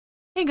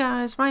Hey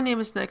guys, my name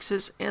is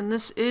Nexus, and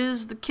this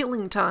is The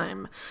Killing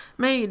Time,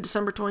 made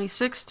December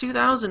 26,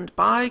 2000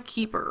 by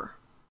Keeper.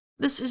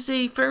 This is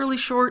a fairly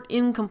short,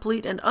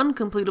 incomplete, and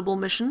uncompletable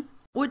mission,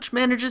 which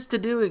manages to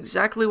do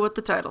exactly what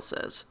the title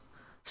says.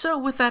 So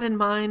with that in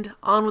mind,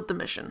 on with the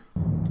mission.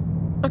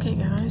 Okay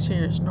guys,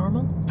 here's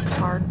normal,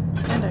 hard,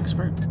 and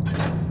expert.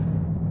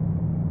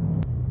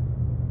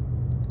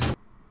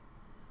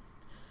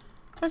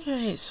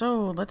 Okay,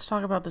 so let's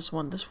talk about this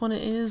one. This one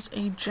is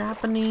a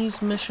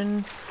Japanese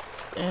mission,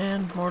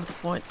 and more to the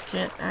point,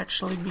 can't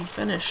actually be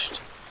finished.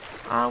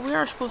 We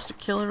are supposed to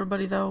kill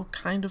everybody though,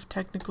 kind of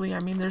technically. I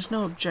mean, there's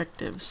no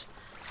objectives,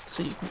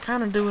 so you can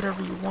kind of do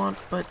whatever you want,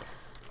 but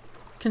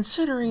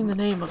considering the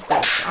name of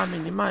this, I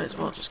mean, you might as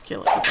well just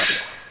kill everybody.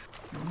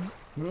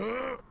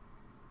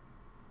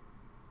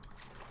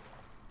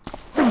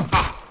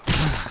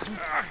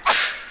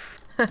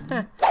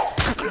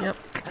 Yep.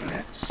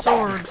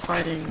 Sword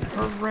fighting,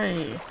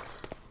 hooray!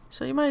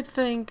 So you might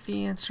think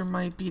the answer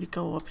might be to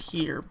go up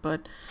here,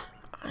 but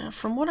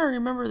from what I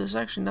remember, there's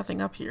actually nothing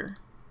up here.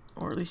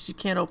 Or at least you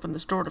can't open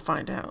this door to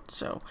find out,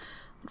 so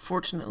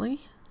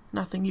unfortunately,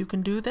 nothing you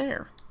can do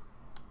there.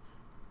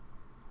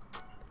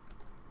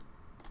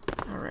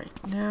 Alright,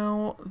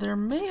 now there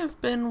may have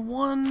been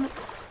one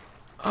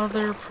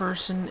other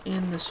person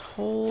in this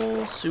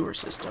whole sewer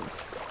system.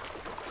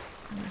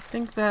 And I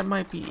think that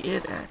might be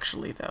it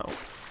actually, though.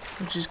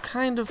 Which is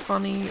kind of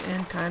funny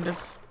and kind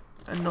of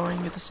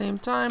annoying at the same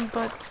time,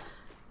 but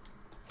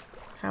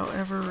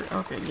however,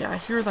 okay, yeah, I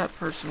hear that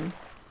person,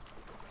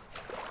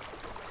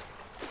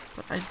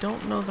 but I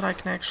don't know that I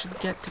can actually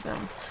get to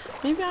them.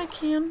 Maybe I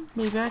can,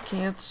 maybe I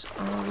can't.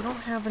 We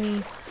don't have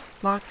any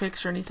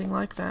lockpicks or anything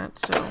like that,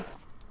 so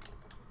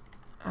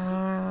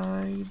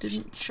I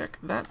didn't check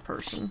that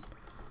person.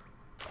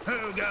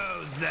 Who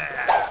goes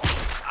there?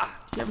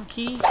 You have a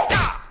key?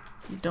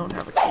 You don't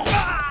have a key.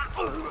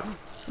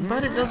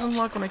 But it does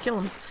unlock when I kill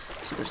him.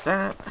 So there's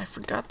that. I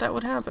forgot that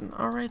would happen.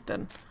 Alright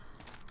then.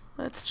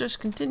 Let's just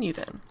continue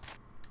then.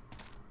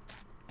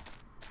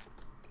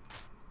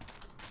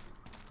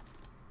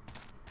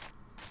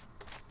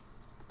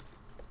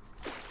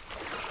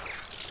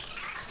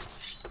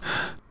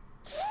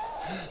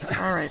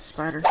 Alright,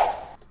 Spider.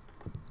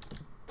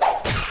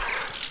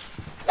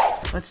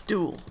 Let's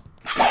duel.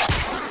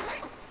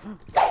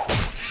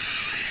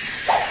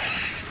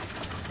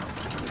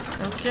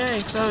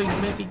 Okay, so you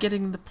may be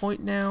getting the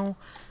point now.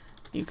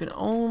 You can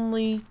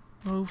only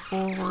move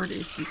forward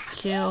if you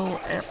kill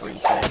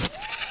everything.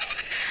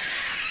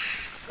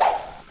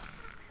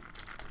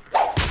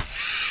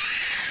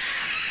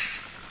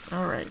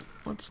 Alright,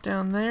 what's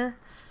down there?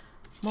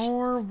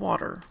 More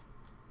water.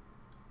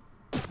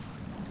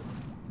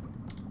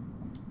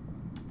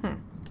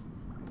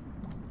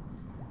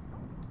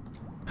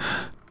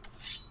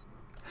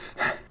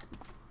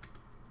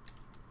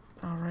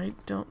 Alright,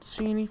 don't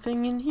see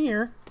anything in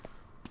here.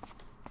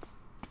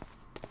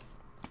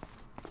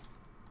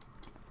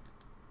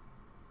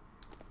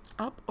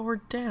 Up or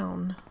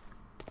down?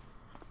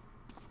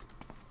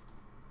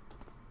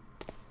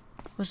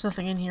 There's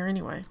nothing in here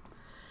anyway.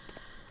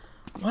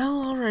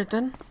 Well, alright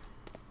then.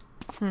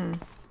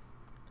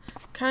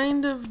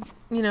 Kind of,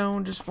 you know,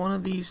 just one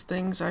of these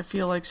things. I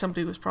feel like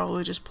somebody was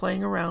probably just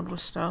playing around with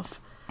stuff.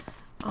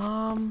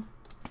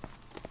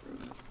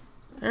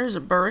 There's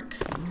a Burrick.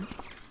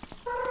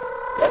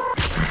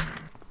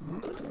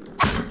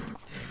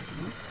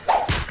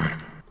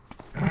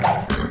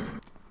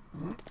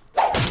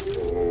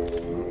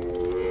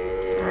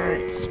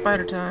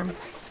 Spider time.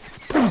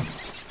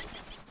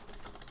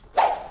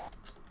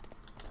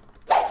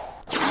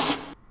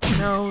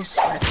 No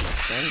spider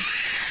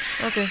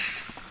thing. Okay.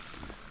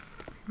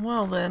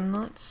 Well then,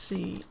 let's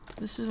see.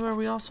 This is where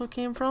we also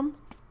came from?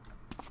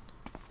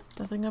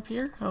 Nothing up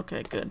here?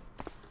 Okay, good.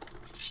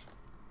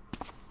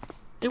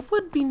 It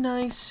would be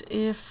nice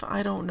if,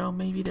 I don't know,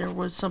 maybe there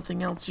was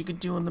something else you could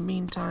do in the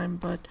meantime,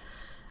 but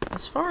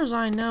as far as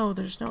I know,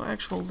 there's no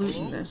actual loot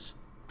in this.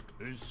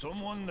 Is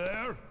someone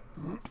there?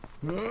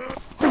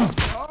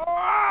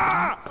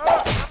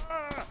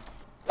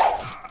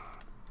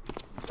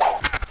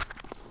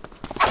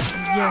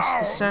 Yes,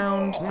 the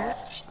sound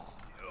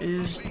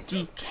is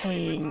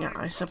decaying,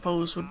 I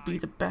suppose would be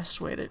the best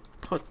way to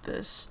put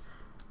this.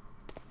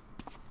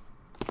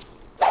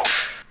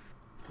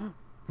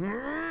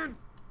 Yeah,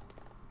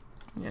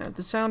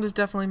 the sound is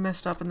definitely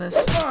messed up in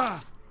this.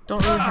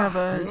 Don't really have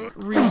a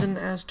reason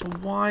as to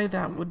why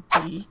that would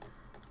be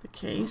the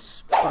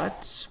case,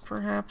 but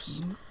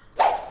perhaps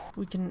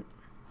we can...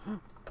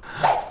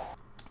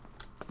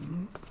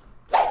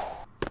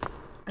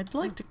 I'd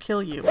like to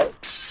kill you.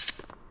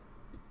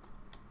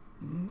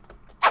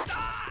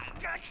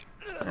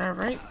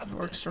 Alright,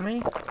 works for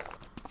me.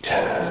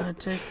 Gonna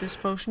take this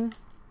potion.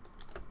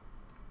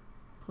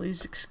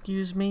 Please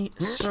excuse me,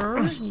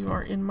 sir. You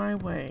are in my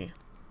way.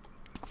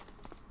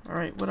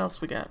 Alright, what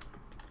else we got?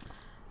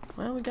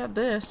 Well, we got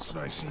this.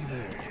 I see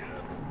there.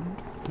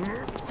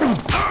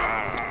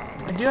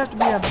 I do have to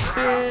be a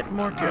bit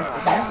more careful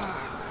here,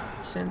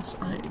 since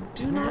I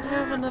do not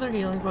have another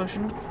healing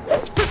potion.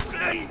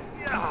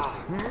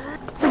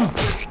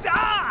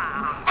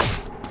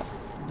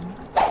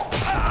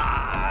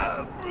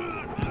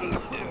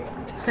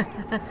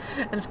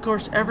 And of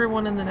course,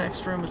 everyone in the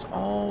next room is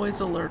always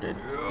alerted.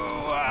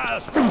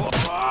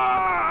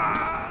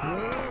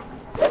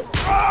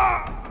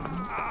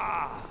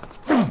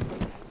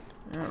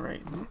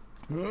 Alright.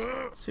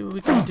 Let's see what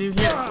we can do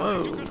here.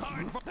 Whoa.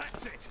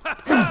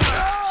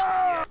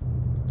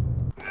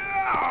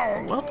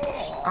 Well,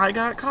 I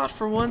got caught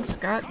for once.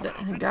 Got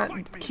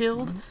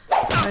killed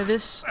by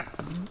this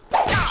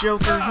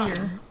joker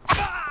here.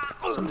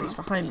 Somebody's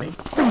behind me.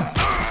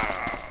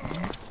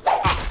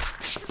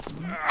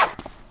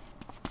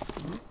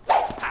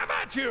 How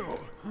about you?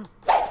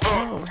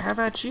 Oh, how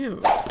about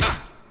you?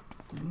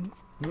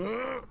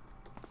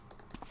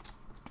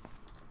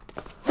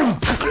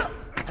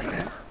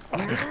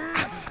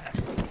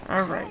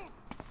 Alright.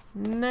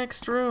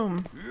 Next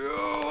room. You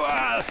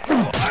asked for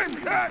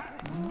him!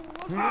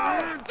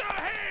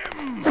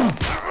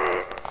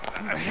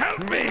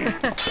 Help me!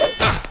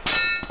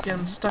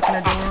 Getting stuck in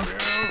a door.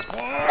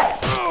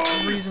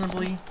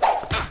 Reasonably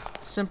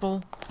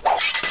simple.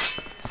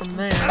 From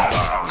there.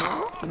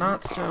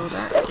 Not so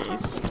that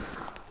case.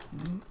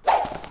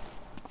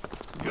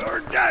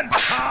 You're dead,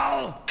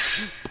 pal!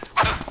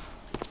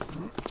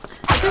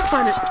 I did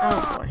find it.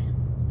 Oh boy.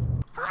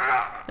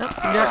 Yep,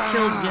 we got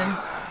killed again.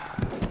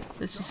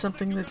 This is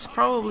something that's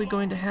probably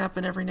going to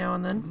happen every now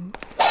and then.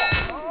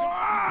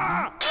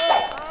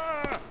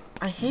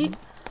 I hate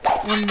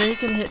when they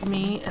can hit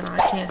me and I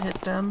can't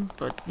hit them,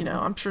 but you know,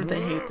 I'm sure they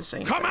hate the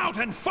same thing. Come out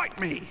and fight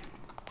me!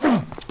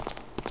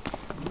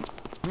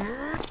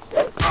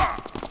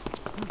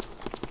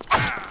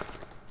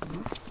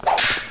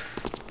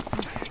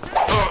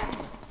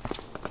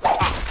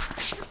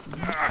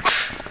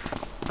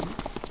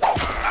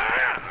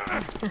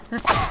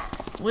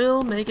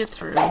 We'll make it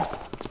through.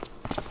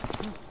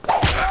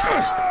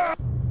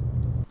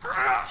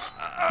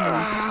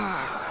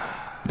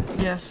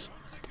 Yes.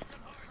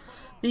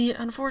 The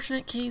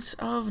unfortunate case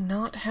of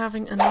not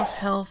having enough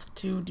health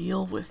to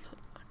deal with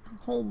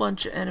a whole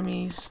bunch of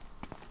enemies.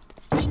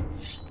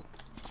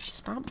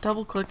 Stop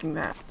double-clicking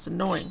that. It's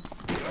annoying.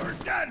 You're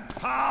dead,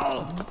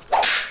 pal!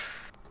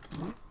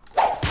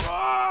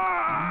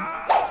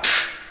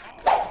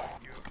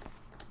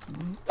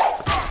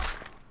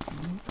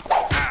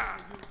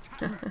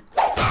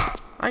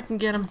 I can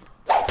get him.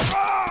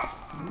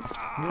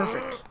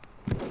 Perfect.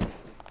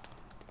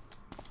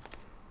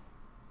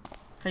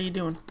 How you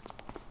doing?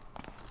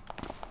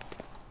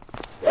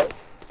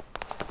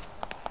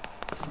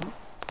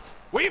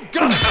 We've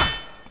got him!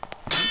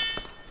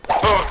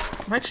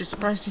 I'm actually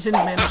surprised he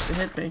didn't manage to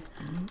hit me.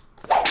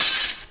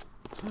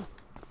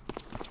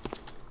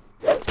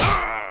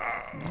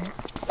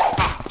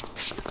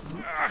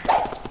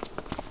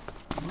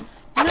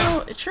 You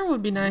know, it sure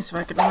would be nice if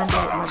I could remember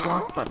what my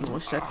block button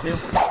was set to.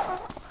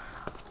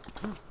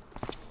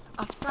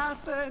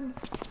 Assassin!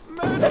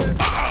 Murder!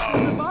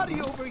 There's a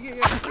body over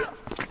here!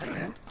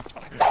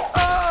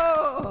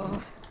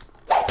 Oh!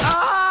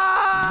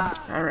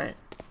 Ah! Alright.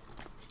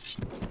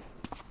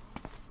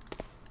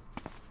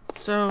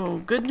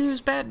 So, good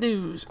news, bad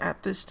news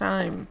at this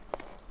time.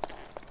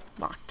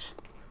 Locked.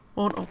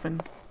 Won't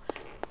open.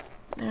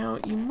 Now,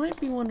 you might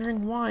be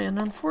wondering why, and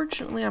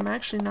unfortunately I'm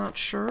actually not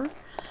sure.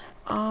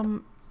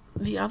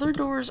 The other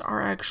doors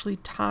are actually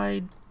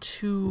tied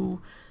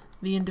to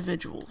the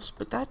individuals,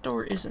 but that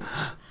door isn't.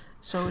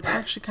 So it's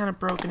actually kind of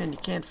broken and you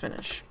can't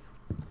finish.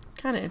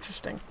 Kind of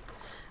interesting.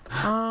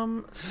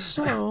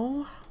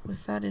 So,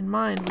 with that in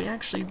mind, we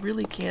actually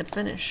really can't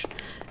finish.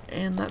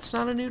 And that's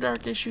not a new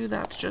dark issue,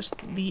 that's just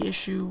the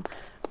issue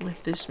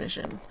with this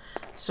mission.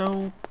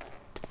 So,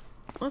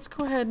 let's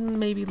go ahead and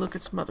maybe look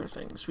at some other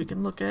things. We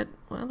can look at,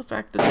 well, the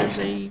fact that there's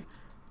a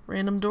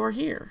random door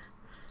here.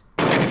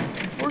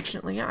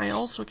 Unfortunately, I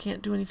also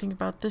can't do anything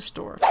about this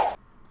door.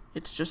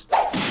 It's just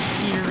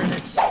here and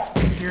it's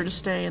here to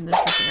stay and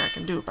there's nothing I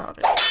can do about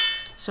it.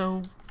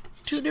 So,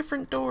 two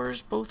different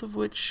doors, both of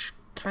which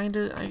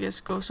kinda, I guess,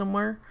 go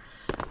somewhere.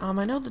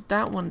 I know that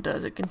that one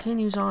does. It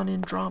continues on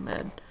in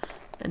Drawmed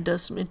and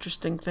does some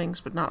interesting things,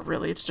 but not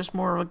really. It's just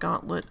more of a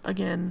gauntlet.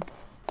 Again,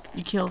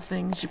 you kill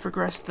things, you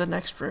progress to the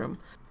next room.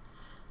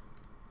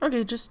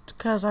 Okay, just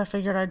because I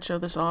figured I'd show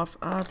this off,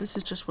 this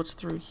is just what's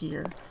through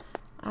here.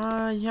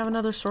 You have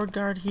another sword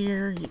guard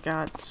here, you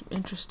got some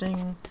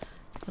interesting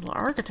little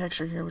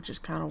architecture here, which is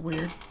kind of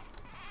weird.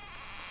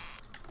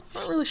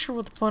 Not really sure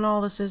what the point of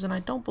all this is, and I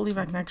don't believe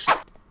I can actually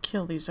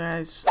kill these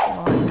guys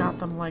while I got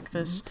them like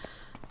this.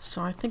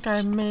 So I think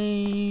I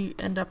may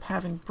end up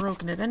having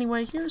broken it.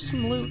 Anyway, here's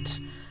some loot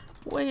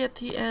way at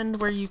the end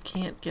where you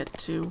can't get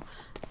to.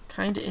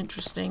 Kinda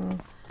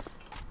interesting.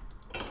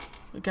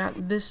 We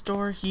got this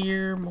door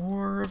here,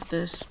 more of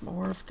this,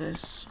 more of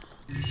this.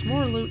 Some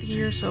more loot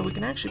here, so we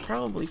can actually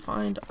probably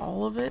find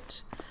all of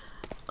it.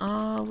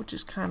 Which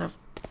is kind of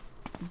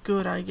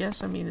good, I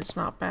guess. I mean, it's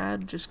not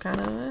bad, just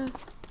kind of,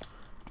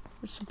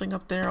 There's something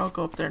up there. I'll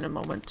go up there in a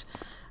moment.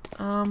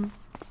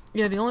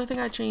 Yeah, the only thing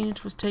I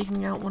changed was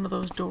taking out one of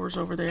those doors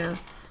over there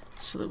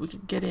so that we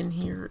could get in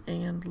here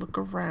and look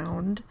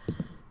around.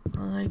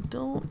 I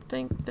don't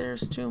think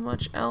there's too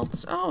much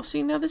else. Oh,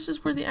 see, now this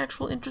is where the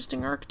actual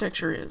interesting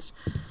architecture is.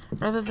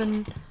 Rather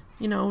than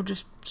you know,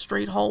 just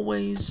straight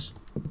hallways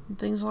and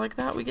things like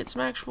that. We get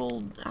some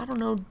actual, I don't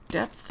know,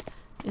 depth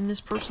in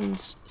this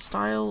person's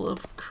style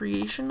of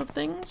creation of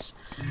things.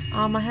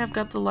 I have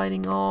got the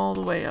lighting all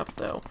the way up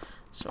though,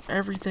 so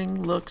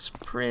everything looks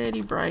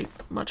pretty bright,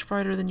 much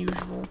brighter than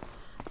usual,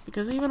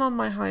 because even on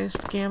my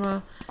highest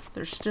gamma,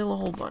 there's still a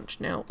whole bunch.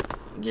 Now,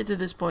 you get to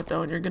this point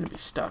though, and you're going to be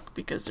stuck,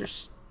 because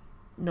there's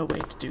no way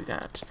to do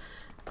that.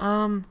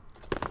 I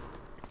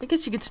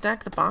guess you could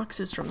stack the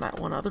boxes from that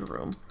one other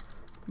room,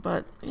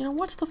 but, you know,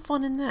 what's the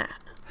fun in that?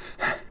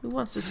 Who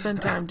wants to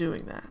spend time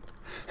doing that?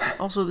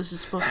 Also, this is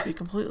supposed to be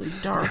completely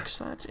dark,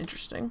 so that's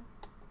interesting.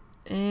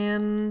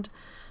 And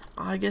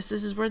I guess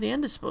this is where the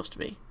end is supposed to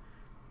be.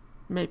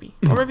 Maybe.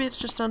 Or maybe it's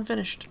just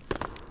unfinished.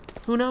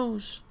 Who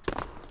knows?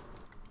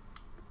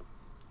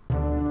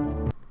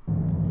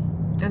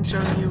 And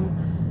show you,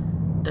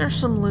 there's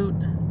some loot.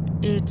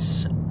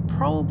 It's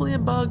probably a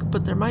bug,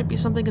 but there might be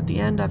something at the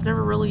end. I've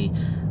never really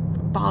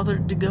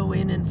bothered to go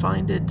in and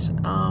find it.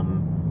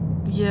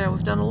 Yeah,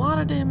 we've done a lot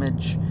of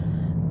damage,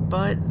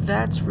 but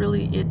that's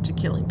really it to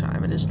killing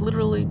time. It is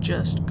literally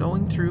just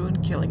going through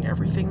and killing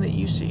everything that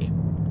you see.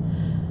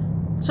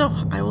 So,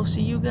 I will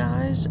see you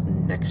guys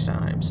next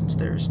time, since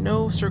there is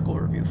no circle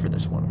review for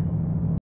this one.